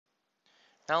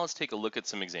Now let's take a look at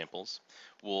some examples.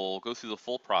 We'll go through the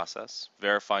full process,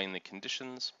 verifying the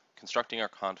conditions, constructing our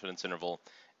confidence interval,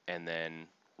 and then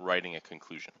writing a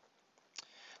conclusion.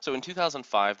 So in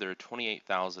 2005, there were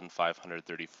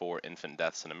 28,534 infant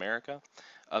deaths in America.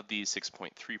 Of these,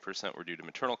 6.3% were due to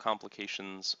maternal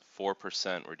complications,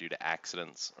 4% were due to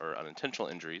accidents or unintentional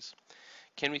injuries.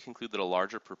 Can we conclude that a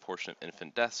larger proportion of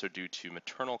infant deaths are due to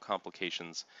maternal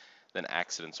complications than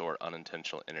accidents or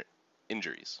unintentional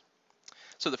injuries?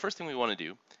 So the first thing we want to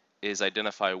do is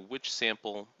identify which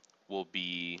sample will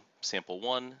be sample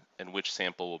 1 and which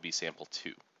sample will be sample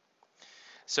 2.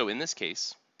 So in this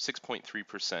case,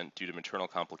 6.3% due to maternal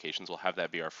complications, we'll have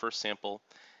that be our first sample,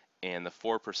 and the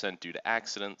 4% due to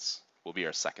accidents will be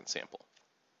our second sample.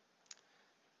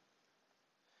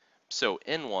 So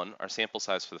N1, our sample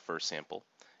size for the first sample,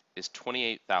 is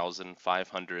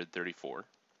 28,534.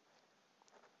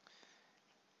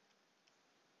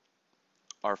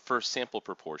 Our first sample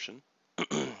proportion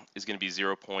is going to be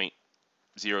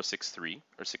 0.063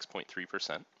 or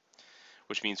 6.3%,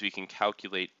 which means we can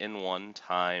calculate N1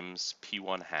 times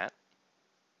P1 hat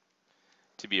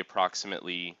to be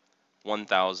approximately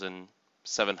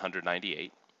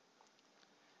 1,798,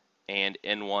 and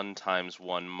N1 times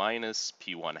 1 minus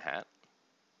P1 hat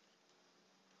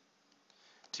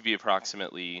to be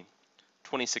approximately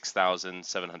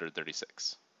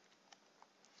 26,736.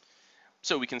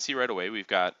 So we can see right away we've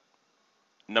got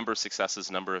number of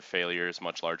successes, number of failures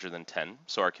much larger than 10,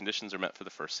 so our conditions are met for the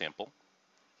first sample.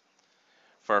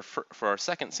 For our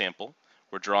second sample,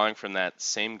 we're drawing from that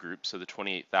same group, so the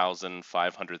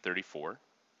 28,534.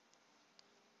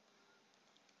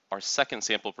 Our second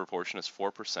sample proportion is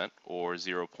 4%, or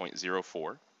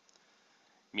 0.04,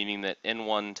 meaning that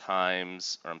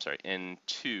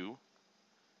N2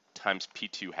 times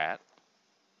P2 hat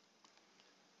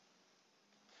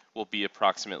will be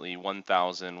approximately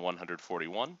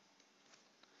 1,141,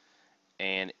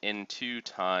 and N2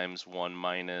 times 1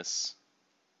 minus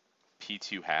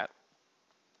P2 hat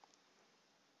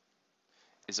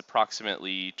is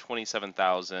approximately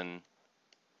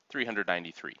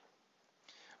 27,393.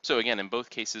 So again, in both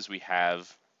cases we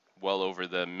have well over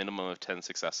the minimum of 10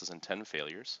 successes and 10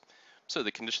 failures. So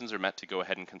the conditions are met to go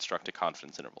ahead and construct a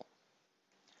confidence interval.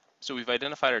 So we've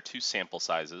identified our two sample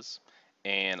sizes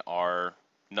and our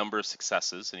number of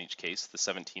successes in each case, the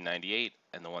 1798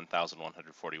 and the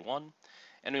 1141,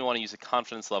 and we want to use a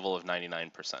confidence level of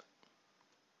 99%.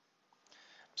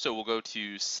 So we'll go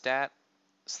to Stat,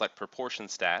 select Proportion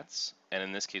Stats, and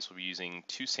in this case we'll be using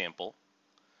toSample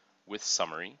with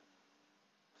Summary.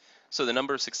 So the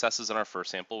number of successes in our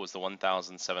first sample was the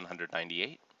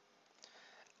 1,798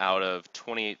 out of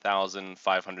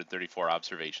 28,534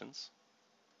 observations.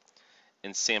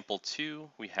 In sample 2,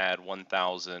 we had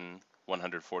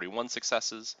 1,141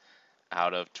 successes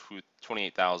out of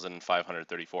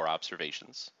 28,534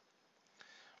 observations.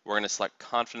 We're going to select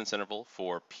confidence interval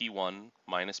for P1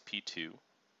 minus P2,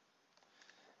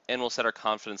 and we'll set our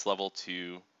confidence level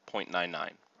to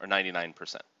 0.99 or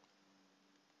 99%.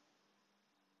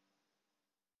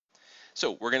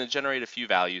 So we're going to generate a few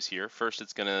values here. First,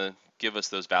 it's going to give us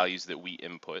those values that we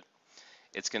input.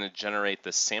 It's going to generate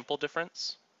the sample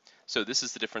difference. So this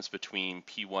is the difference between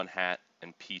P1 hat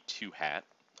and P2 hat,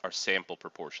 our sample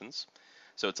proportions.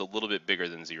 So it's a little bit bigger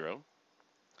than 0.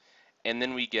 And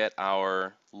then we get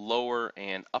our lower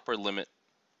and upper limit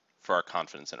for our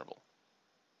confidence interval.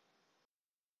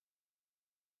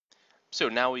 So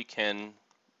now we can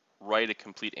write a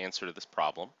complete answer to this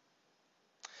problem.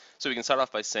 So we can start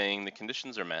off by saying the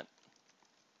conditions are met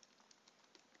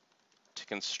to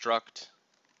construct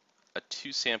a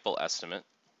two-sample estimate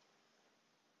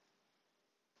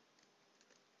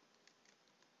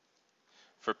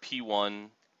for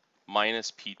P1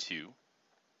 minus P2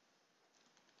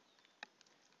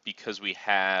 because we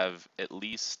have at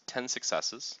least 10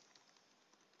 successes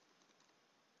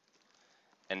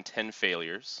and 10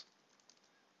 failures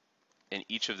in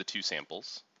each of the two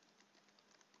samples.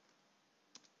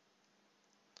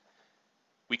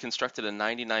 We constructed a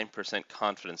 99%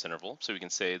 confidence interval, so we can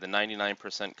say the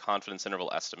 99% confidence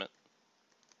interval estimate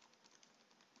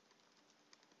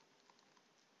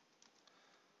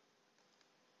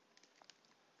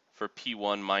for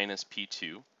P1 minus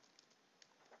P2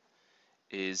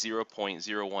 is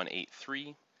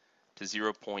 0.0183 to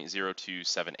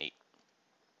 0.0278.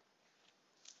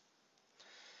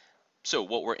 So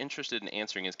what we're interested in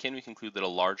answering is, can we conclude that a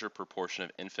larger proportion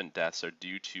of infant deaths are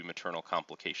due to maternal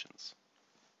complications?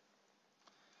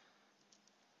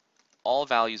 All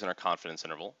values in our confidence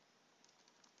interval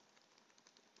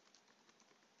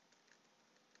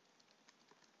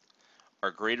are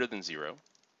greater than 0,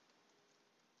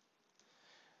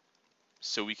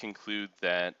 So we conclude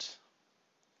that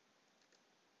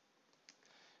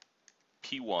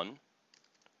P1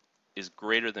 is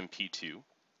greater than P2,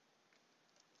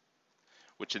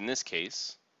 which in this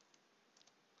case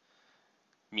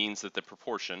means that the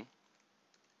proportion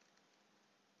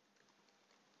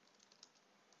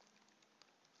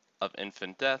of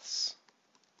infant deaths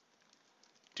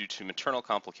due to maternal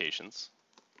complications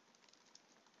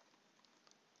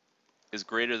is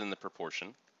greater than the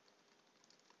proportion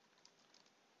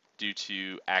due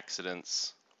to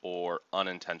accidents or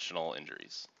unintentional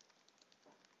injuries.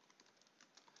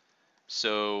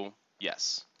 So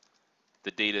yes,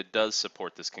 the data does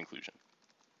support this conclusion.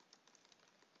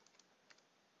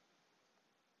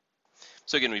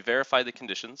 So again, we verified the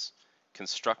conditions,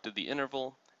 constructed the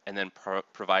interval, and then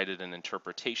provided an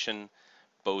interpretation,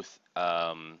 both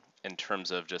in terms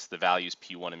of just the values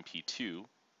P1 and P2,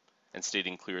 and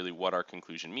stating clearly what our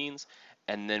conclusion means,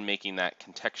 and then making that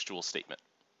contextual statement.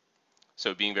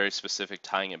 So being very specific,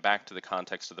 tying it back to the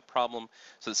context of the problem,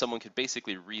 so that someone could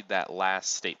basically read that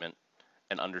last statement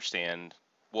and understand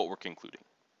what we're concluding.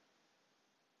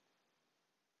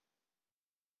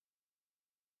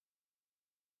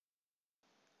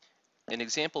 In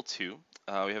example 2,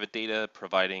 we have a data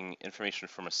providing information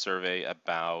from a survey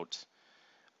about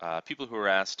people who were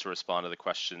asked to respond to the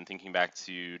question, thinking back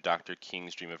to Dr.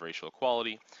 King's dream of racial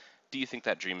equality, do you think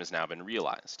that dream has now been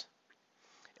realized?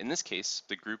 In this case,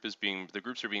 the groups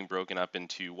are being broken up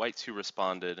into whites who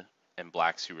responded and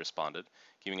blacks who responded,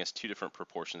 giving us two different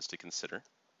proportions to consider.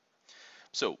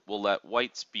 So we'll let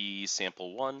whites be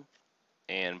sample 1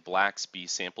 and blacks be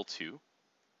sample 2.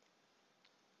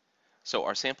 So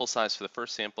our sample size for the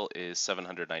first sample is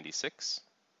 796.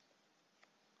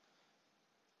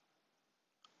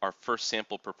 Our first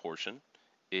sample proportion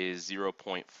is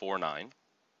 0.49,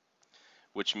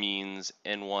 which means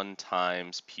N1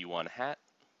 times P1 hat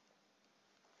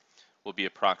will be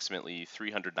approximately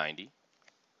 390,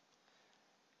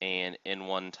 and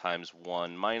N1 times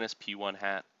 1 minus P1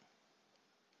 hat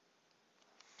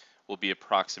will be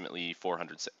approximately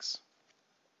 406.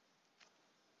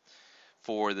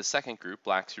 For the second group,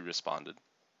 blacks who responded,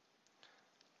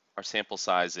 our sample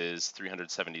size is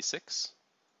 376.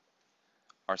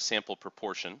 Our sample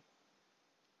proportion,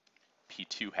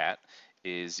 P2 hat,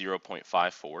 is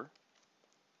 0.54.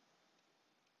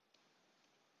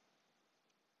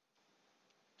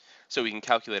 So we can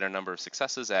calculate our number of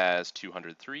successes as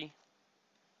 203,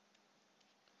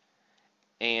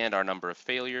 and our number of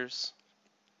failures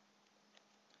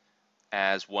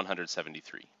as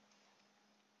 173.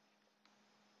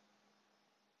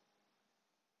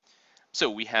 So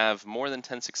we have more than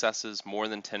 10 successes, more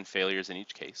than 10 failures in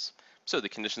each case. So the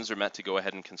conditions are met to go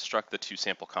ahead and construct the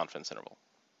two-sample confidence interval.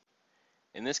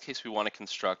 In this case, we want to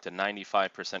construct a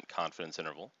 95% confidence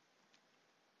interval.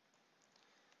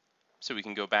 So we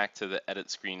can go back to the edit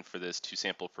screen for this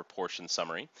two-sample proportion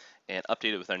summary and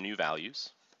update it with our new values.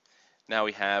 Now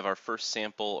we have our first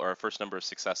sample, or our first number of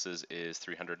successes is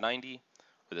 390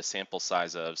 with a sample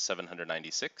size of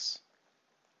 796.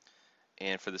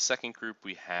 And for the second group,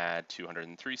 we had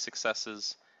 203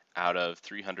 successes out of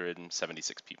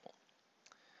 376 people.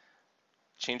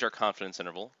 Change our confidence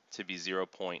interval to be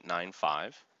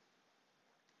 0.95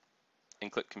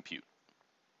 and click compute.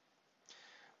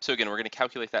 So again, we're going to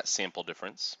calculate that sample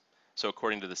difference. So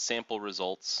according to the sample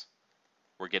results,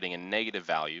 we're getting a negative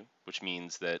value, which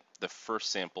means that the first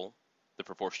sample, the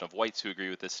proportion of whites who agree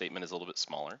with this statement, is a little bit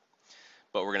smaller.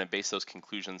 But we're going to base those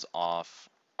conclusions off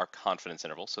our confidence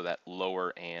interval, so that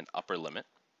lower and upper limit.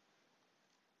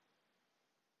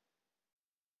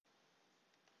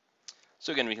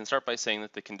 So again, we can start by saying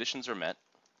that the conditions are met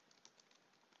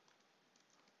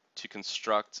to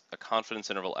construct a confidence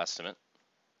interval estimate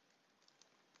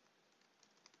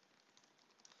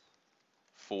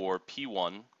for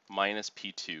P1 minus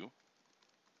P2,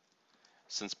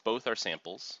 since both our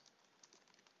samples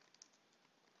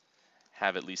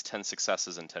have at least 10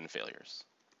 successes and 10 failures.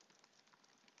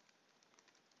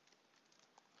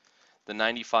 The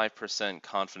 95%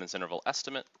 confidence interval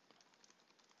estimate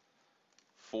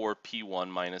for P1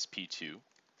 minus P2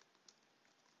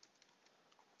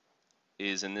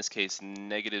 is, in this case,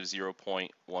 negative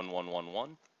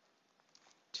 0.1111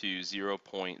 to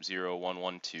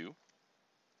 0.0112.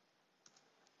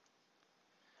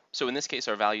 So in this case,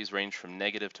 our values range from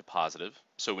negative to positive,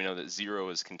 so we know that 0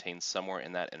 is contained somewhere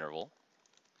in that interval.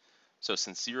 So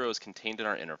since 0 is contained in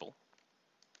our interval,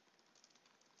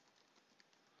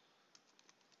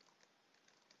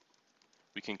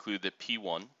 we conclude that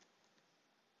P1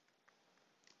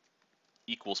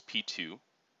 equals P2,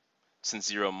 since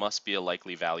 0 must be a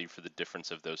likely value for the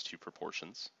difference of those two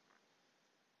proportions.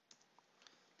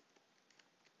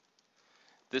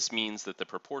 This means that the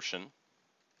proportion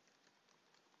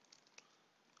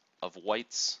of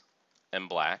whites and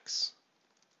blacks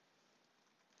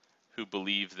who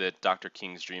believe that Dr.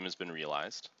 King's dream has been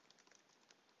realized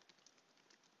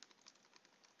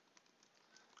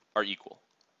are equal.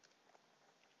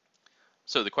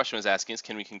 So the question was asking is,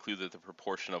 can we conclude that the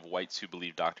proportion of whites who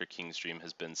believe Dr. King's dream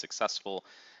has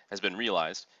been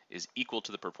realized, is equal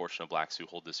to the proportion of blacks who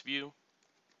hold this view?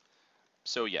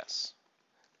 So yes,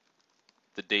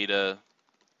 the data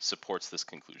supports this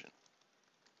conclusion.